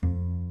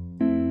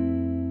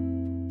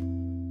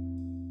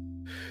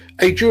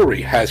A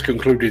jury has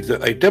concluded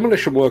that a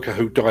demolition worker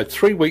who died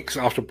 3 weeks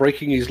after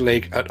breaking his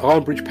leg at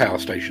Ironbridge Power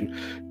Station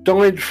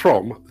died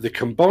from the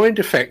combined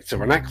effects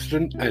of an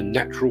accident and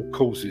natural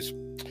causes.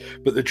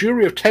 But the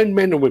jury of 10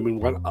 men and women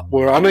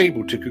were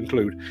unable to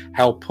conclude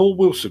how Paul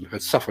Wilson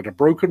had suffered a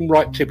broken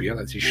right tibia,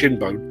 that's his shin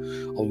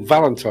bone, on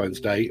Valentine's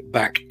Day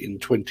back in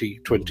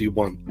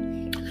 2021.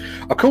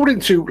 According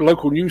to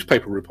local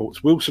newspaper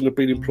reports, Wilson had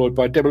been employed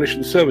by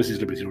Demolition Services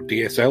Limited, or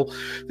DSL,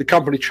 the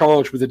company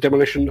charged with the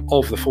demolition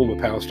of the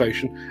former power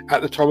station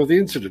at the time of the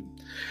incident.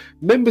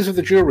 Members of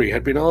the jury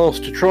had been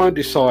asked to try and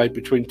decide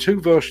between two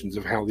versions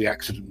of how the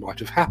accident might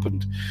have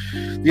happened.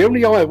 The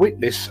only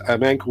eyewitness, a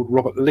man called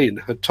Robert Lynn,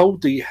 had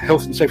told the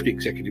health and safety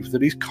executive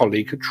that his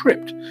colleague had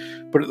tripped,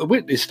 but at the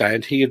witness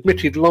stand he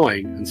admitted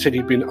lying and said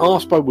he'd been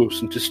asked by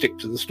Wilson to stick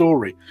to the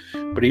story,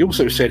 but he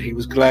also said he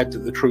was glad that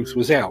the truth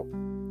was out.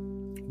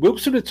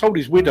 Wilson had told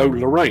his widow,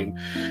 Lorraine,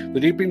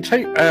 that he'd been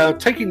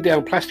taking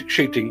down plastic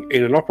sheeting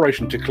in an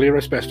operation to clear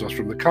asbestos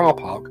from the car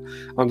park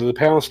under the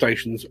power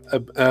station's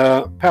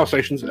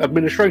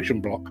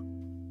administration block.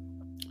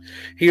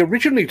 He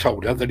originally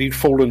told her that he'd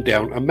fallen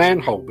down a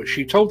manhole, but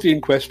she told the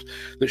inquest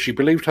that she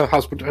believed her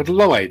husband had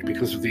lied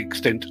because of the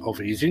extent of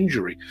his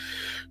injury.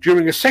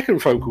 During a second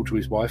phone call to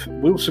his wife,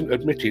 Wilson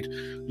admitted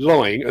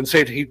lying and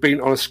said he'd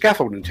been on a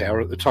scaffolding tower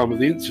at the time of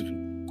the incident.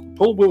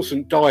 Paul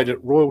Wilson died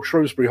at Royal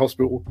Shrewsbury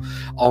Hospital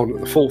on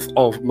the 4th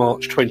of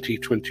March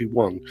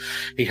 2021.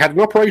 He had an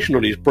operation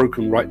on his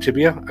broken right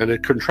tibia and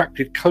had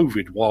contracted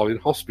COVID while in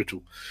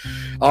hospital.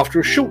 After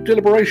a short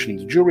deliberation,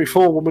 the jury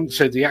forewoman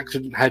said the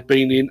accident had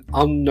been in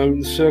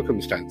unknown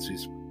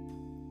circumstances.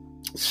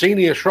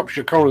 Senior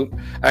Shropshire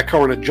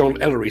Coroner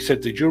John Ellery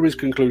said the jury's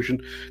conclusion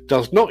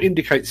does not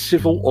indicate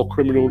civil or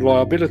criminal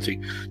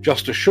liability,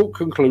 just a short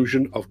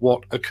conclusion of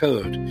what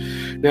occurred.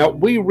 Now,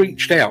 we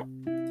reached out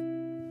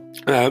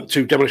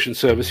to Demolition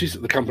Services,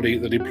 the company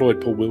that employed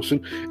Paul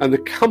Wilson, and the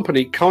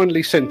company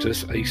kindly sent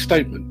us a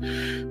statement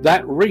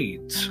that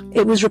reads: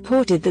 It was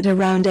reported that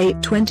around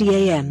 8:20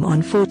 a.m.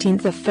 on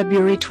 14th of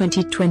February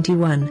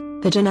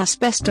 2021, that an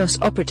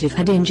asbestos operative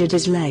had injured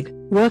his leg,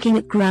 working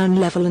at ground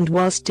level and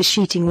whilst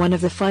desheating one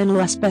of the final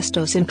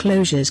asbestos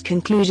enclosures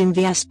concluding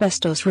the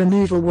asbestos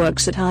removal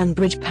works at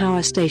Ironbridge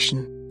Power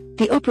Station.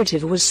 The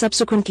operative was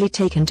subsequently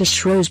taken to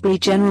Shrewsbury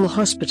General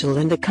Hospital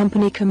and the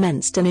company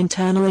commenced an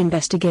internal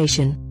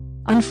investigation.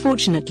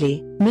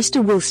 Unfortunately,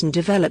 Mr. Wilson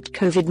developed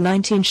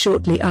COVID-19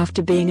 shortly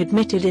after being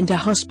admitted into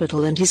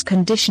hospital and his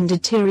condition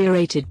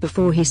deteriorated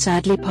before he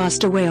sadly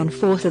passed away on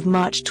 4th of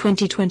March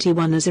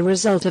 2021 as a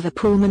result of a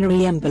pulmonary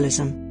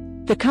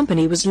embolism. The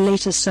company was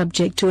later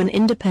subject to an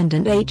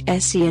independent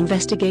HSE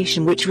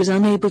investigation which was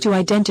unable to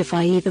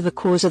identify either the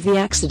cause of the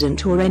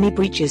accident or any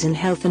breaches in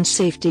health and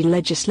safety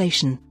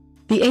legislation.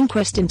 The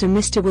inquest into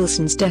Mr.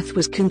 Wilson's death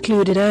was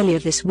concluded earlier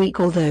this week,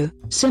 although,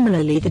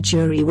 similarly, the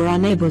jury were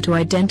unable to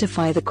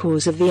identify the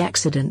cause of the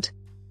accident.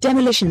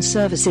 Demolition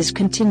Services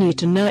continue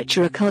to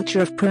nurture a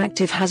culture of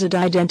proactive hazard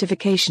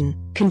identification,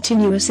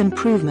 continuous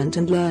improvement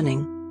and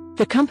learning.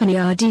 The company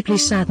are deeply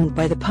saddened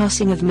by the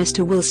passing of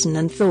Mr. Wilson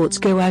and thoughts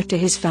go out to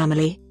his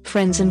family,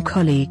 friends and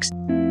colleagues.